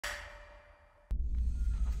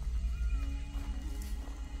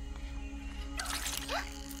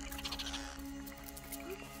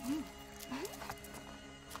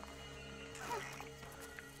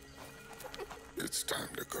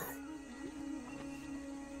go.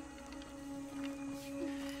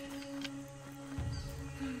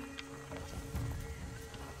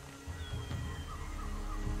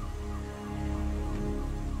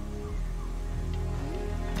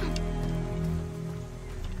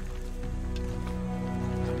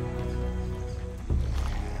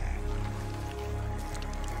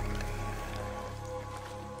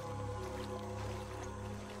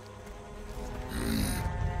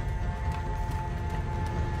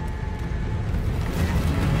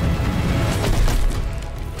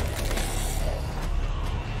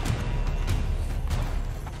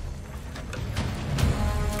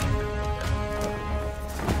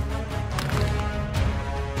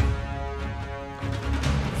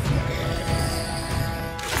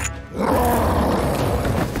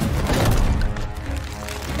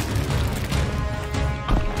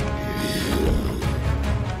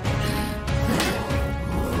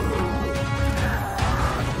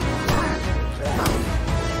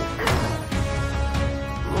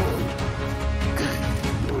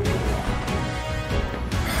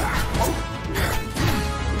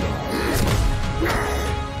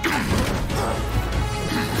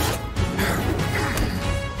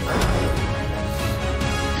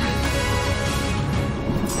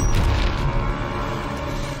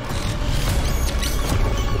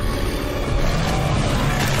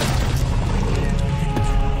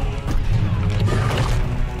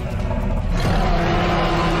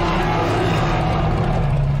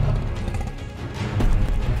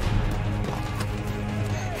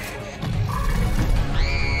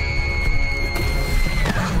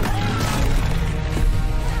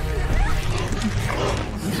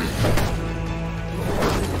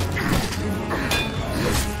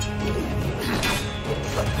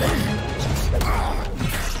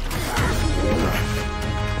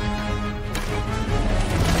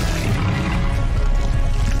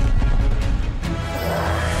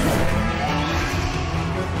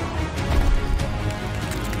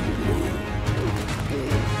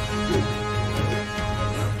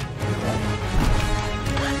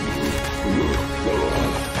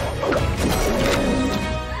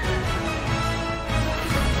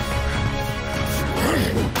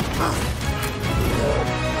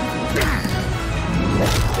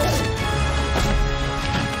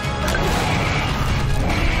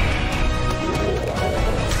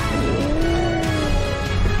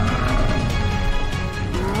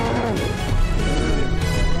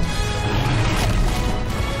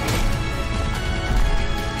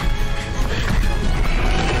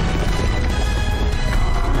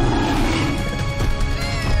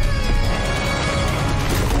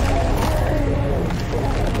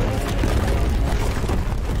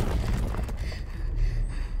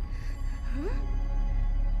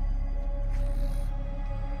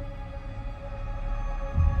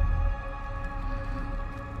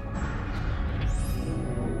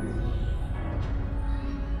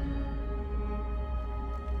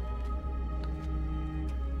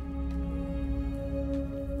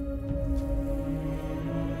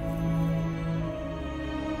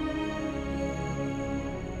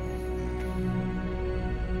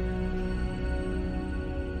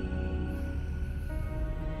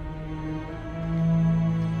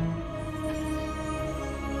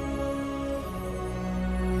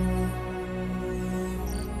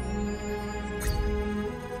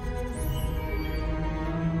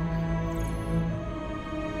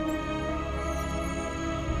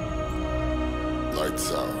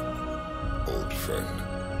 Lights out, old friend.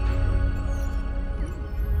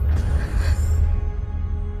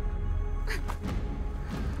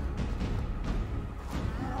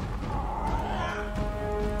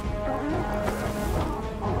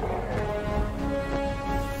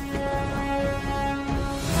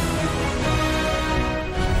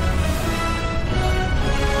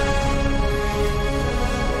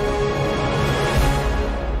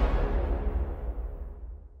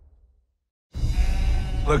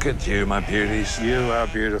 Look at you, my beauties. You are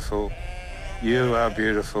beautiful. You are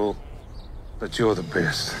beautiful. But you're the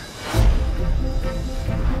best.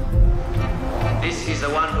 This is the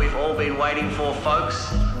one we've all been waiting for,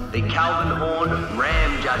 folks. The Calvin Horn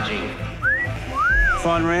Ram judging.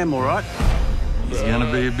 Fine Ram, all right? He's gonna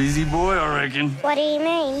be a busy boy, I reckon. What do you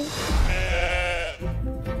mean?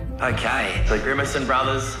 Okay, the Grimacin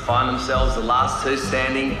brothers find themselves the last two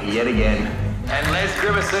standing yet again. And Les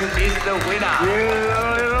Grimacin is the winner. You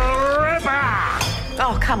little ripper!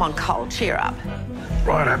 Oh, come on, Cole, cheer up.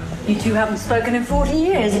 Right up. You two haven't spoken in 40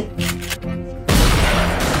 years.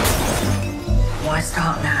 Why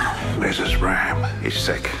start now? Les's Ram is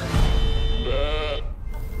sick.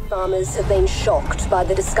 farmers have been shocked by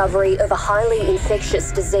the discovery of a highly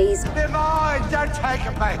infectious disease. They're mine! Don't take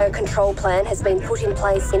them, mate! A control plan has been put in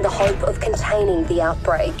place in the hope of containing the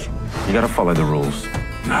outbreak. You gotta follow the rules.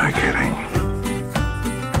 No kidding.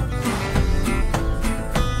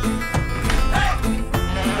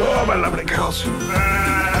 Oh, my lovely girls.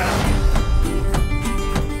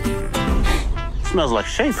 Smells like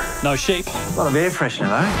sheep. No sheep. A lot of air freshener,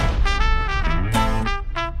 though.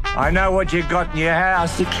 I know what you got in your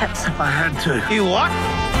house. You kept some. I had to. You what?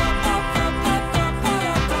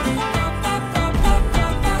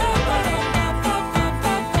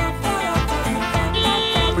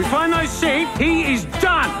 We find those sheep, he is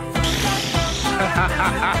done.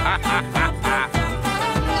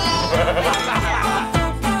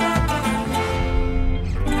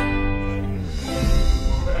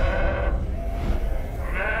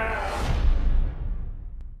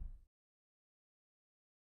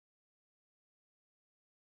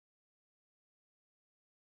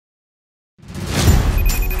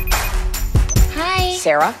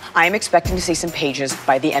 Sarah, I am expecting to see some pages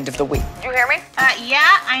by the end of the week. Do you hear me?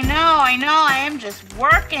 Yeah, I know. I am just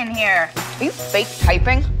working here. Are you fake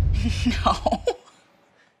typing? No.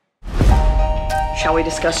 Shall we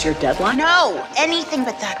discuss your deadline? No, anything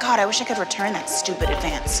but that. God, I wish I could return that stupid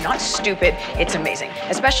advance. It's not stupid, it's amazing.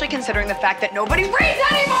 Especially considering the fact that nobody reads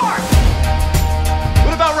anymore!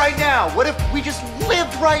 What about right now? What if we just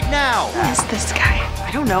lived right now? Who is this guy?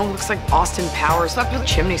 I don't know, looks like Austin Powers. Up with a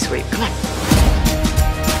chimney sweep. Come on.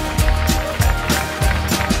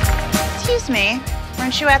 Excuse me,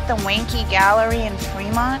 weren't you at the Wanky Gallery in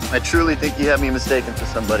Fremont? I truly think you have me mistaken for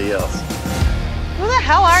somebody else. Who the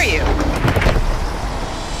hell are you?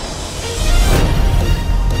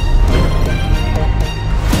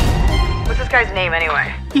 What's this guy's name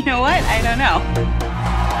anyway? You know what? I don't know.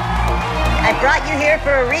 I brought you here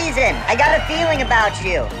for a reason. I got a feeling about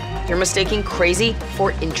you. You're mistaking crazy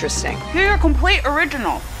for interesting. You're a complete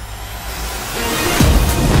original.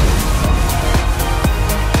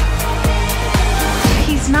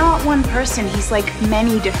 He's not one person, he's like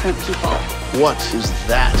many different people. What is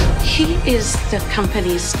that? He is the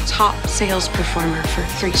company's top sales performer for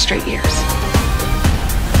 3 straight years.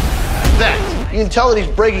 That. You can tell that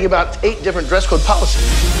he's breaking about 8 different dress code policies.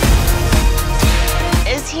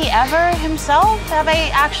 Is he ever himself? Have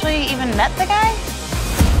I actually even met the guy?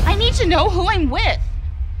 I need to know who I'm with.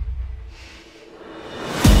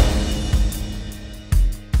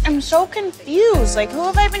 I'm so confused. Like, who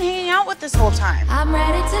have I been hanging out with this whole time? I'm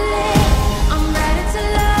ready to live. I'm ready to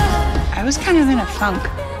love. I was kind of in a funk.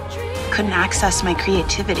 Couldn't access my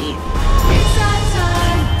creativity.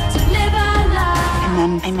 And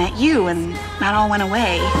then I met you, and that all went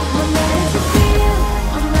away.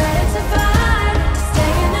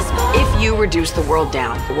 If you reduce the world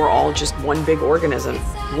down, we're all just one big organism.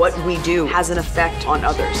 What we do has an effect on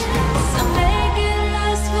others.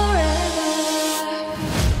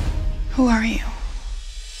 Who are you?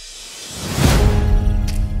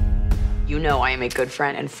 You know I am a good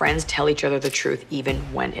friend, and friends tell each other the truth even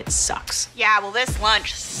when it sucks. Yeah, well, this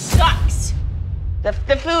lunch sucks. The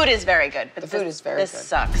food is very good, but this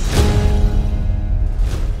sucks.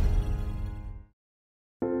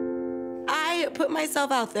 I put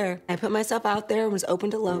myself out there. I put myself out there and was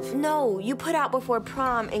open to love. No, you put out before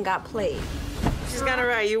prom and got played. She's kind of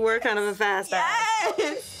right. You were kind of a fast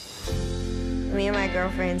ass. Me and my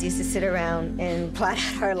girlfriends used to sit around and plot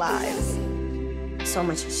out our lives. So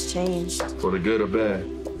much has changed. For the good or bad?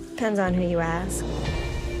 Depends on who you ask.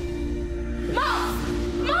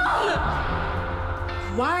 Mom!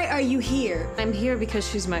 Mom! Why are you here? I'm here because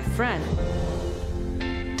she's my friend.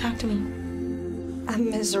 Talk to me. I'm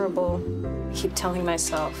miserable. I keep telling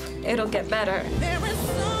myself, it'll get better. There is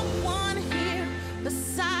someone here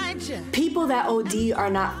beside you. People that OD are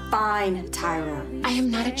not fine, Tyra. I am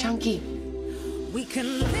not a junkie. We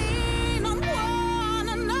can lean on one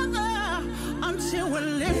another until we're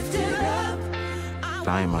lifted up.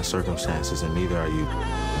 I am my circumstances, and neither are you.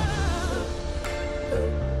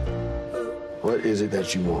 What is it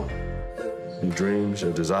that you want? Your dreams,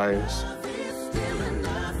 your desires?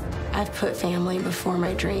 I've put family before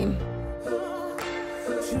my dream.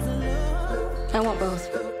 I want both.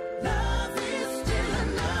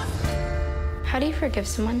 How do you forgive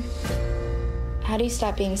someone? How do you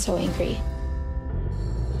stop being so angry?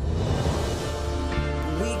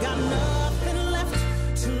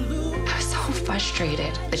 I was so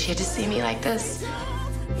frustrated that she had to see me like this.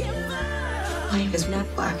 Life is not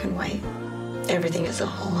black and white. Everything is a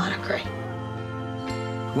whole lot of gray.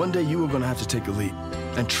 One day you are going to have to take a leap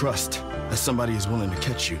and trust that somebody is willing to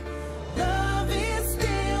catch you. Love is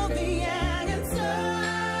still the answer.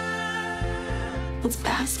 Let's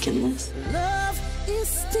bask in this. Love is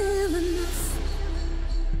still enough.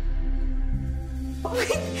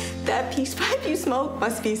 That peach pipe you smoke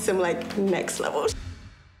must be some, like, next level.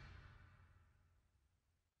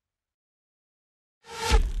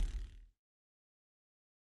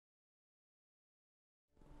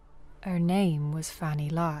 Her name was Fanny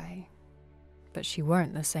Lai, but she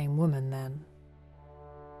weren't the same woman then.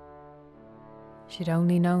 She'd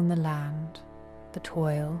only known the land, the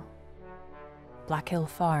toil, Black Hill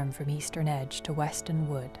Farm from Eastern Edge to Weston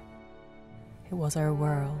Wood. It was her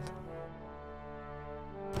world.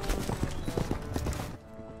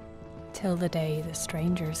 Till the day the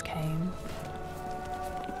strangers came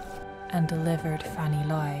and delivered Fanny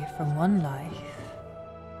Lai from one life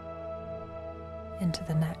into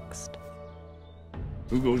the next.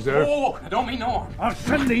 Who goes there? Oh, I don't mean no harm. I'll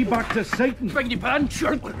send thee back to Satan. Beg your pardon,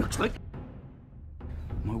 sure what it looks like.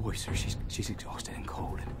 My wife, sir, she's exhausted and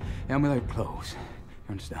cold, and I'm without clothes.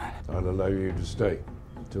 You understand? I'll allow you to stay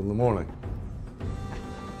till the morning.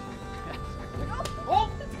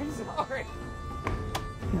 Oh, sorry.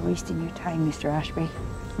 You're wasting your time, Mr. Ashby.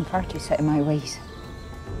 I'm far too set in my ways.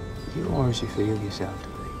 You honestly feel yourself to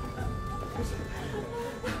be.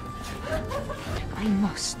 I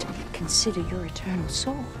must consider your eternal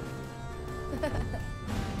soul.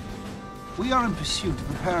 We are in pursuit of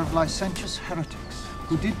a pair of licentious heretics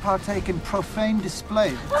who did partake in profane display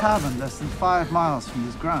at a tavern less than 5 miles from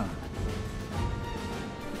this ground.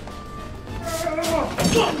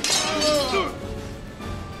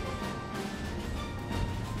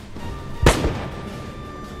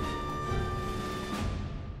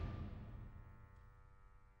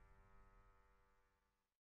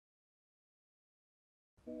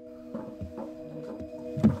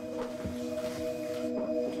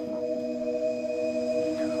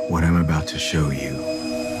 What I'm about to show you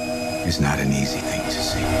is not an easy thing to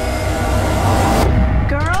see.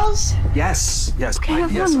 Girls? Yes, yes. Okay,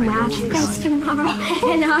 yes, everyone laugh because tomorrow,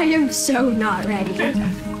 and I am so not ready.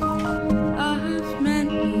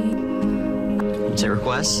 Is it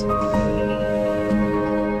requests?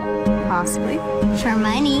 Possibly. For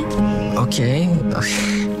money. Okay.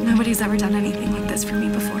 Nobody's ever done anything like this for me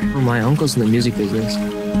before. Well, my uncle's in the music business.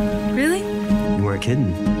 Really? You weren't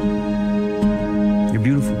kidding. You're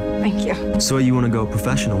beautiful. Thank you. So you want to go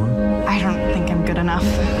professional, huh? I don't think I'm good enough.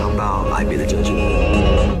 How about I be the judge?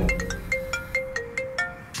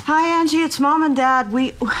 Hi, Angie. It's Mom and Dad.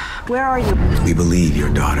 Where are you? We believe your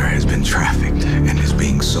daughter has been trafficked and is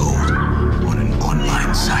being sold on an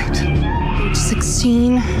online site. Age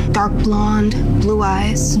 16, dark blonde, blue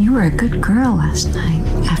eyes. You were a good girl last night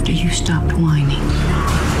after you stopped whining.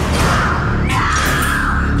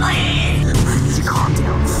 Calm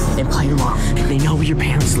down and play along. They know where your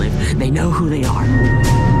parents live. They know who they are.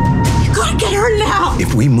 You gotta get her now!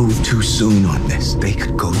 If we move too soon on this, they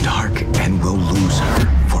could go dark and we'll lose her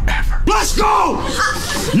forever. Let's go!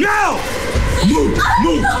 Now! Move!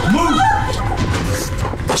 Move! Move!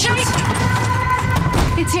 Chase!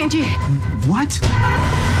 It's Angie. What?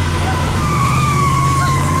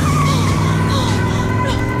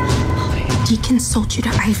 Deacon sold you to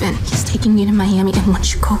Ivan. He's taking you to Miami, and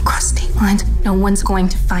once you go across state lines, no one's going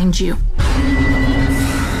to find you.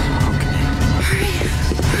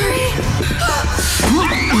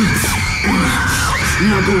 You're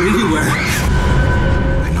not going anywhere.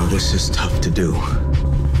 I know this is tough to do,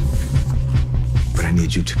 but I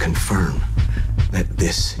need you to confirm that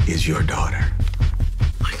this is your daughter.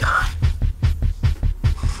 My God.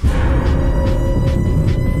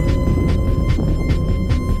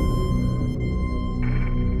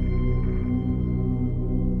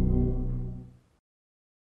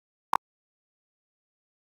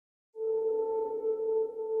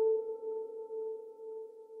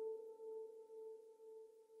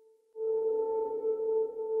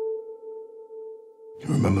 You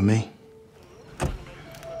remember me?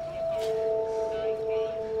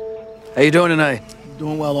 How you doing tonight?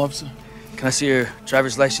 Doing well, officer. Can I see your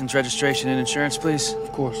driver's license, registration, and insurance, please?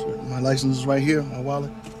 Of course. My license is right here, my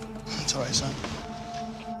wallet. It's all right, son.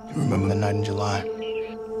 You remember the night in July?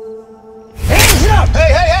 Hands up!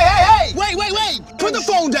 Hey, hey, hey, hey, hey! Wait, wait, wait! Put the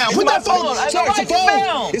phone down! Put that phone! Sorry, it's a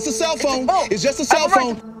phone! It's a cell phone. It's just a cell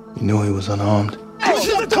phone. You knew he was unarmed. Get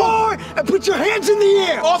to the car and put your hands in the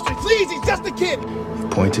air! Officer, please, he's just a kid! You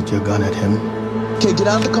pointed your gun at him. Okay, get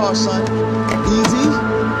out of the car, son. Easy.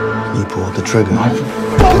 You pulled the trigger.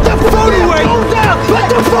 Put the phone away! Put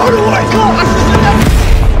the phone away!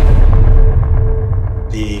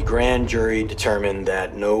 The grand jury determined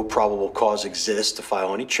that no probable cause exists to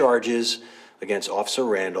file any charges against Officer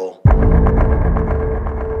Randall.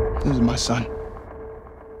 This is my son.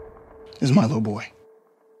 This is my little boy.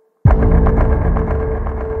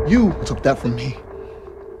 You took that from me.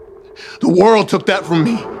 The world took that from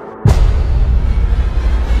me.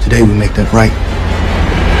 Today we make that right.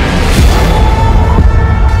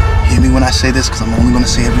 Hear me when I say this, because I'm only going to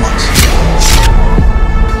say it once.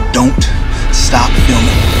 Don't stop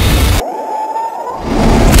filming.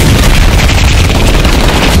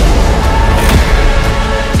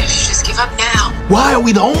 You should just give up now. Why are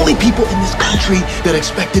we the only people in this country that are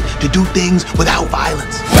expected to do things without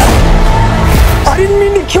violence? I didn't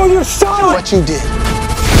mean to kill your son! What you did.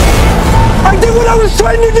 I did what I was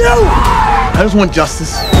trying to do! I just want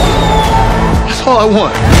justice. That's all I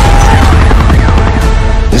want.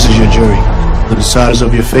 This is your jury. The deciders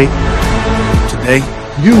of your fate. Today,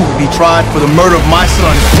 you will be tried for the murder of my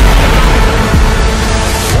son.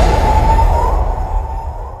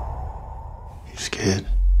 You scared?